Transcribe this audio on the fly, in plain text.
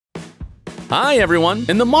Hi everyone!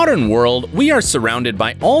 In the modern world, we are surrounded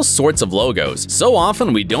by all sorts of logos. So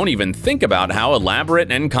often we don't even think about how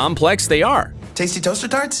elaborate and complex they are. Tasty toaster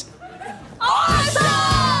tarts?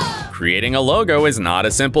 Awesome! Creating a logo is not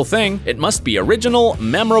a simple thing. It must be original,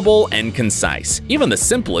 memorable, and concise. Even the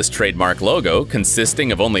simplest trademark logo,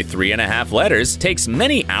 consisting of only 3.5 letters, takes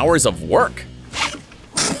many hours of work.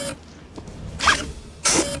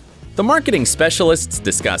 The marketing specialists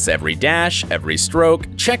discuss every dash, every stroke,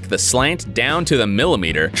 check the slant down to the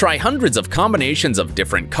millimeter, try hundreds of combinations of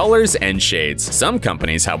different colors and shades. Some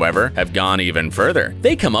companies, however, have gone even further.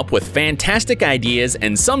 They come up with fantastic ideas,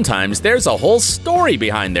 and sometimes there's a whole story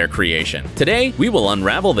behind their creation. Today, we will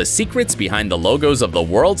unravel the secrets behind the logos of the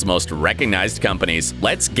world's most recognized companies.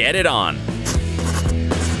 Let's get it on!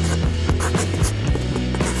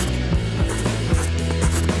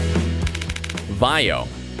 VAIO.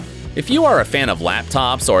 If you are a fan of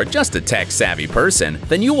laptops or just a tech-savvy person,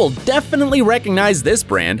 then you will definitely recognize this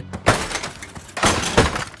brand.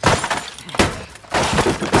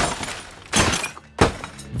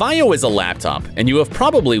 VAIO is a laptop, and you have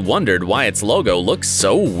probably wondered why its logo looks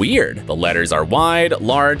so weird. The letters are wide,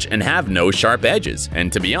 large, and have no sharp edges.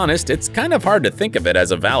 And to be honest, it's kind of hard to think of it as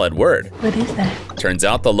a valid word. What is that? Turns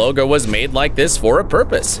out the logo was made like this for a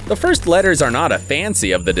purpose. The first letters are not a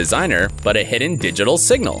fancy of the designer, but a hidden digital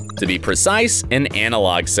signal. To be precise, an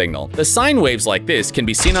analog signal. The sine waves like this can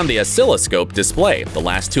be seen on the oscilloscope display. The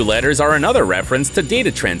last 2 letters are another reference to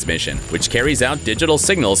data transmission, which carries out digital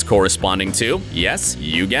signals corresponding to, yes,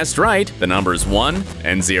 you guessed right, the numbers 1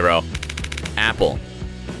 and 0. Apple.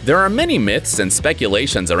 There are many myths and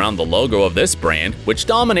speculations around the logo of this brand, which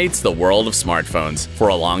dominates the world of smartphones. For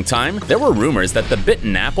a long time, there were rumors that the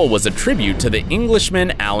bitten apple was a tribute to the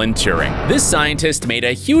Englishman Alan Turing. This scientist made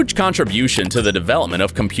a huge contribution to the development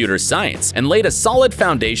of computer science and laid a solid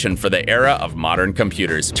foundation for the era of modern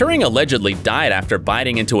computers. Turing allegedly died after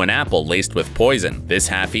biting into an apple laced with poison. This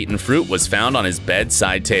half-eaten fruit was found on his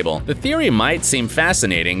bedside table. The theory might seem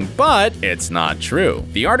fascinating, but it's not true.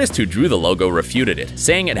 The artist who drew the logo refuted it,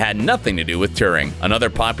 saying it had nothing to do with Turing. Another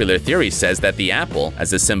popular theory says that the apple,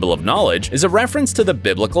 as a symbol of knowledge, is a reference to the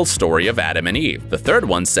biblical story of Adam and Eve. The third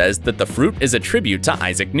one says that the fruit is a tribute to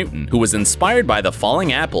Isaac Newton, who was inspired by the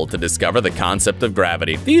falling apple to discover the concept of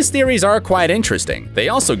gravity. These theories are quite interesting. They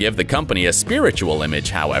also give the company a spiritual image,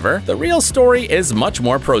 however. The real story is much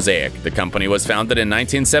more prosaic. The company was founded in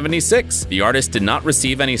 1976. The artist did not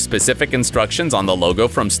receive any specific instructions on the logo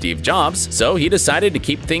from Steve Jobs, so he decided to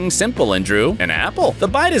keep things simple and drew an apple.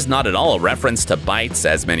 The bite is not at all a reference to bites,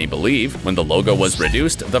 as many believe. When the logo was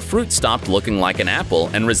reduced, the fruit stopped looking like an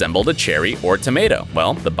apple and resembled a cherry or tomato.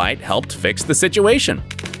 Well, the bite helped fix the situation.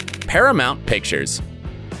 Paramount Pictures.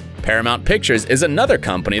 Paramount Pictures is another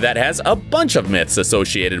company that has a bunch of myths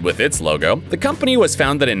associated with its logo. The company was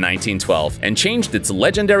founded in 1912 and changed its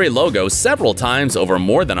legendary logo several times over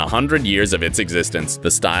more than 100 years of its existence.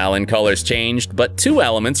 The style and colors changed, but 2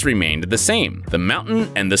 elements remained the same: the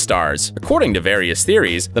mountain and the stars. According to various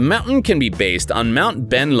theories, the mountain can be based on Mount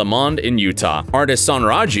Ben Lomond in Utah, Artisan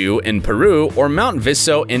Raju in Peru, or Mount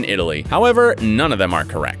Viso in Italy. However, none of them are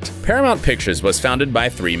correct. Paramount Pictures was founded by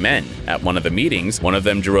 3 men. At one of the meetings, one of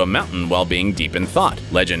them drew a mountain while being deep in thought.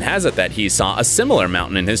 Legend has it that he saw a similar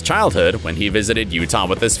mountain in his childhood when he visited Utah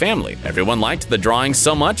with his family. Everyone liked the drawing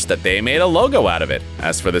so much that they made a logo out of it.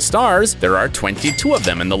 As for the stars, there are 22 of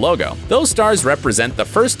them in the logo. Those stars represent the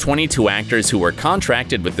first 22 actors who were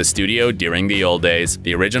contracted with the studio during the old days.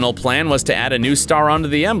 The original plan was to add a new star onto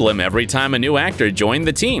the emblem every time a new actor joined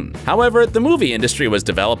the team. However, the movie industry was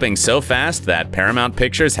developing so fast that Paramount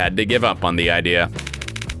Pictures had to give up on the idea.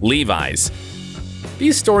 Levi's.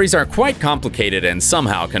 These stories are quite complicated and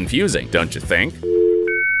somehow confusing, don't you think?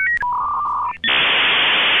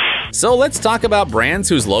 So let's talk about brands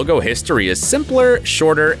whose logo history is simpler,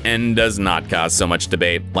 shorter, and does not cause so much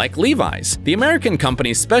debate, like Levi's. The American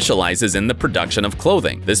company specializes in the production of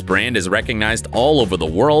clothing. This brand is recognized all over the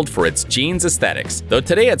world for its jeans aesthetics, though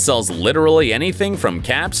today it sells literally anything from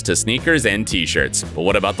caps to sneakers and t-shirts. But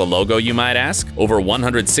what about the logo, you might ask? Over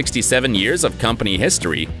 167 years of company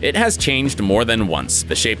history, it has changed more than once.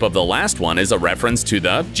 The shape of the last one is a reference to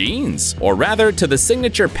the jeans, or rather to the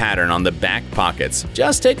signature pattern on the back pockets.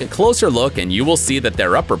 Just take a closer look and you will see that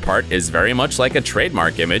their upper part is very much like a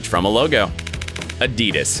trademark image from a logo.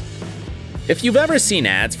 Adidas. If you've ever seen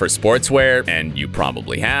ads for sportswear, and you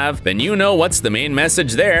probably have, then you know what's the main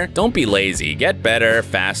message there. Don't be lazy, get better,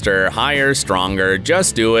 faster, higher, stronger,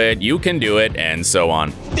 just do it, you can do it, and so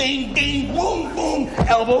on. Ding, ding, boom, boom,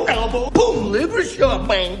 elbow, elbow, boom, liver shot,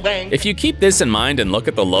 bang, bang. If you keep this in mind and look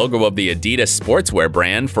at the logo of the Adidas sportswear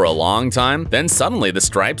brand for a long time, then suddenly the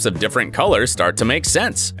stripes of different colors start to make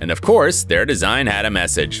sense. And of course, their design had a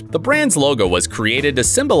message. The brand's logo was created to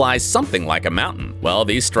symbolize something like a mountain. Well,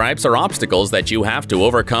 these stripes are obstacles that you have to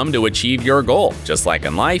overcome to achieve your goal. Just like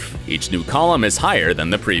in life, each new column is higher than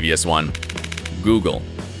the previous one. Google.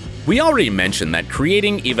 We already mentioned that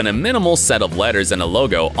creating even a minimal set of letters in a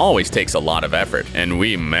logo always takes a lot of effort, and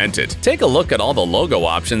we meant it. Take a look at all the logo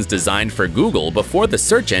options designed for Google before the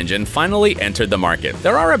search engine finally entered the market.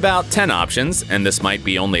 There are about 10 options, and this might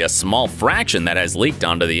be only a small fraction that has leaked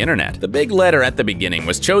onto the internet. The big letter at the beginning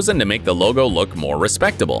was chosen to make the logo look more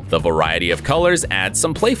respectable. The variety of colors adds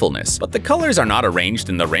some playfulness, but the colors are not arranged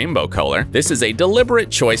in the rainbow color. This is a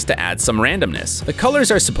deliberate choice to add some randomness. The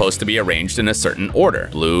colors are supposed to be arranged in a certain order: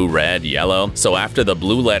 blue, red, yellow. So after the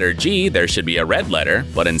blue letter G, there should be a red letter,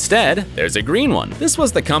 but instead, there's a green one. This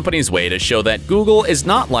was the company's way to show that Google is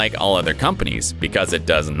not like all other companies, because it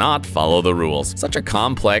does not follow the rules. Such a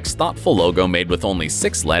complex, thoughtful logo made with only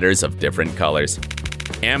 6 letters of different colors.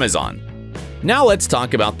 Amazon. Now let's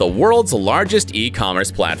talk about the world's largest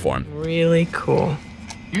e-commerce platform. Really cool.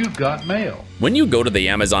 You've got mail. When you go to the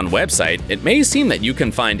Amazon website, it may seem that you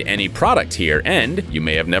can find any product here, and you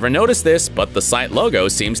may have never noticed this, but the site logo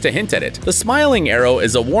seems to hint at it. The smiling arrow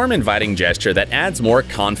is a warm, inviting gesture that adds more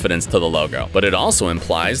confidence to the logo, but it also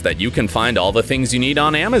implies that you can find all the things you need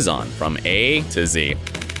on Amazon, from A to Z.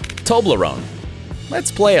 Toblerone.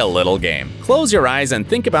 Let's play a little game. Close your eyes and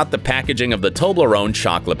think about the packaging of the Toblerone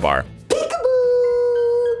chocolate bar.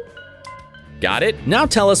 Got it? Now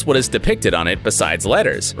tell us what is depicted on it besides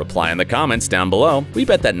letters. Reply in the comments down below. We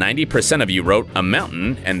bet that 90% of you wrote a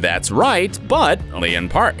mountain, and that's right, but only in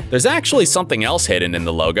part. There's actually something else hidden in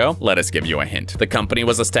the logo. Let us give you a hint. The company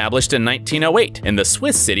was established in 1908 in the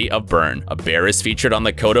Swiss city of Bern. A bear is featured on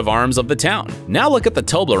the coat of arms of the town. Now look at the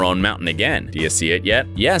Toblerone mountain again. Do you see it yet?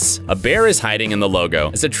 Yes, a bear is hiding in the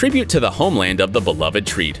logo as a tribute to the homeland of the beloved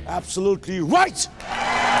treat. Absolutely right!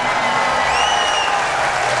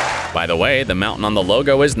 By the way, the mountain on the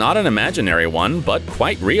logo is not an imaginary one, but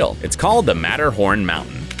quite real. It's called the Matterhorn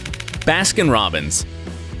Mountain. Baskin Robbins.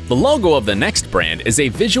 The logo of the next brand is a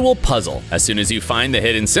visual puzzle. As soon as you find the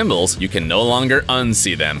hidden symbols, you can no longer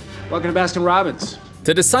unsee them. Welcome to Baskin Robbins.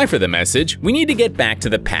 To decipher the message, we need to get back to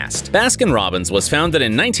the past. Baskin Robbins was founded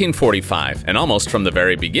in 1945, and almost from the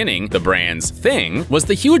very beginning, the brand's thing was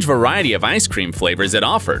the huge variety of ice cream flavors it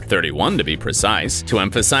offered, 31 to be precise. To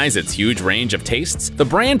emphasize its huge range of tastes, the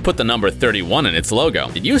brand put the number 31 in its logo.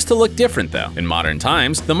 It used to look different though. In modern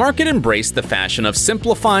times, the market embraced the fashion of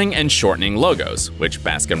simplifying and shortening logos, which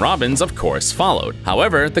Baskin Robbins of course followed.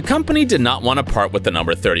 However, the company did not want to part with the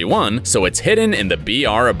number 31, so it's hidden in the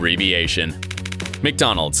BR abbreviation.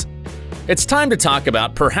 McDonald's. It's time to talk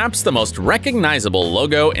about perhaps the most recognizable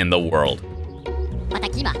logo in the world.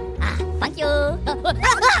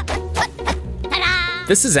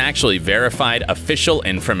 This is actually verified official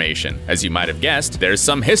information. As you might have guessed, there's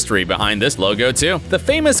some history behind this logo too. The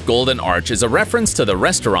famous Golden Arch is a reference to the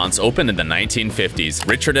restaurants opened in the 1950s.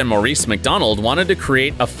 Richard and Maurice McDonald wanted to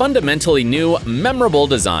create a fundamentally new, memorable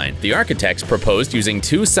design. The architects proposed using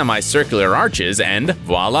 2 semicircular arches, and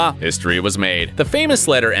voila, history was made. The famous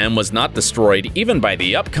letter M was not destroyed even by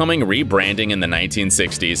the upcoming rebranding in the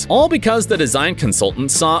 1960s, all because the design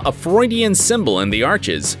consultant saw a Freudian symbol in the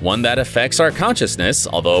arches, one that affects our consciousness,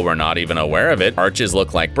 although we're not even aware of it. Arches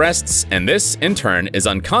look like breasts, and this, in turn, is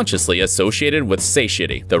unconsciously associated with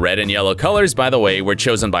satiety. The red and yellow colors, by the way, were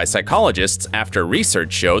chosen by psychologists after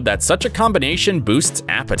research showed that such a combination boosts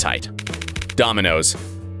appetite. Domino's.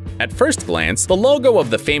 At first glance, the logo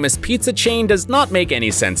of the famous pizza chain does not make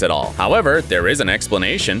any sense at all. However, there is an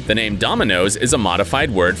explanation. The name Domino's is a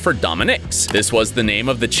modified word for Dominic's. This was the name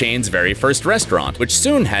of the chain's very first restaurant, which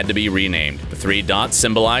soon had to be renamed. The 3 dots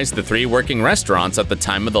symbolized the 3 working restaurants at the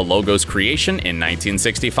time of the logo's creation in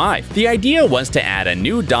 1965. The idea was to add a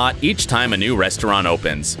new dot each time a new restaurant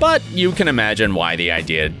opens, but you can imagine why the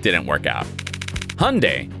idea didn't work out.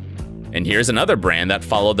 Hyundai. And here's another brand that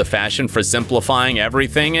followed the fashion for simplifying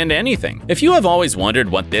everything and anything. If you have always wondered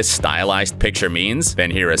what this stylized picture means,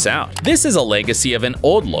 then hear us out. This is a legacy of an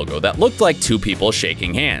old logo that looked like 2 people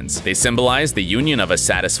shaking hands. They symbolize the union of a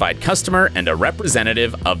satisfied customer and a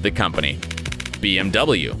representative of the company.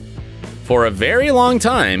 BMW. For a very long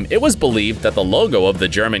time, it was believed that the logo of the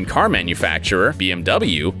German car manufacturer,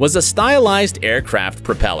 BMW, was a stylized aircraft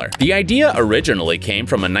propeller. The idea originally came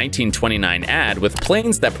from a 1929 ad with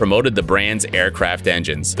planes that promoted the brand's aircraft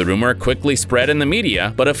engines. The rumor quickly spread in the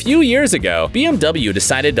media, but a few years ago, BMW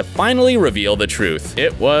decided to finally reveal the truth.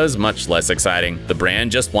 It was much less exciting. The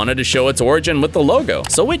brand just wanted to show its origin with the logo,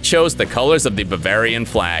 so it chose the colors of the Bavarian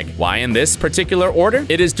flag. Why in this particular order?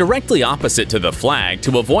 It is directly opposite to the flag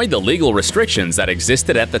to avoid the legal restrictions that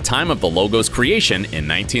existed at the time of the logo's creation in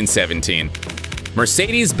 1917.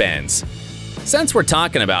 Mercedes-Benz. Since we're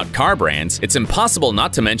talking about car brands, it's impossible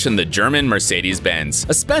not to mention the German Mercedes-Benz,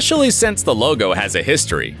 especially since the logo has a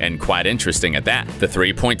history, and quite interesting at that. The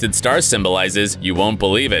three-pointed star symbolizes, you won't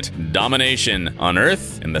believe it, domination on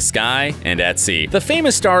Earth, in the sky, and at sea. The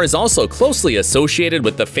famous star is also closely associated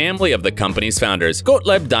with the family of the company's founders.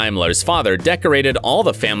 Gottlieb Daimler's father decorated all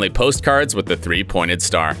the family postcards with the three-pointed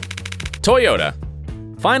star. Toyota.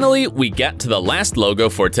 Finally, we get to the last logo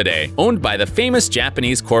for today, owned by the famous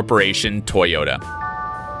Japanese corporation Toyota.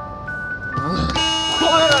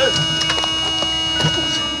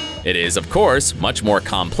 It is, of course, much more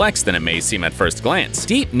complex than it may seem at first glance.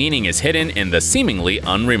 Deep meaning is hidden in the seemingly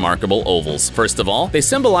unremarkable ovals. First of all, they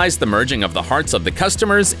symbolize the merging of the hearts of the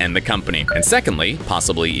customers and the company. And secondly,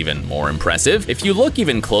 possibly even more impressive, if you look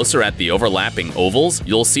even closer at the overlapping ovals,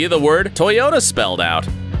 you'll see the word Toyota spelled out.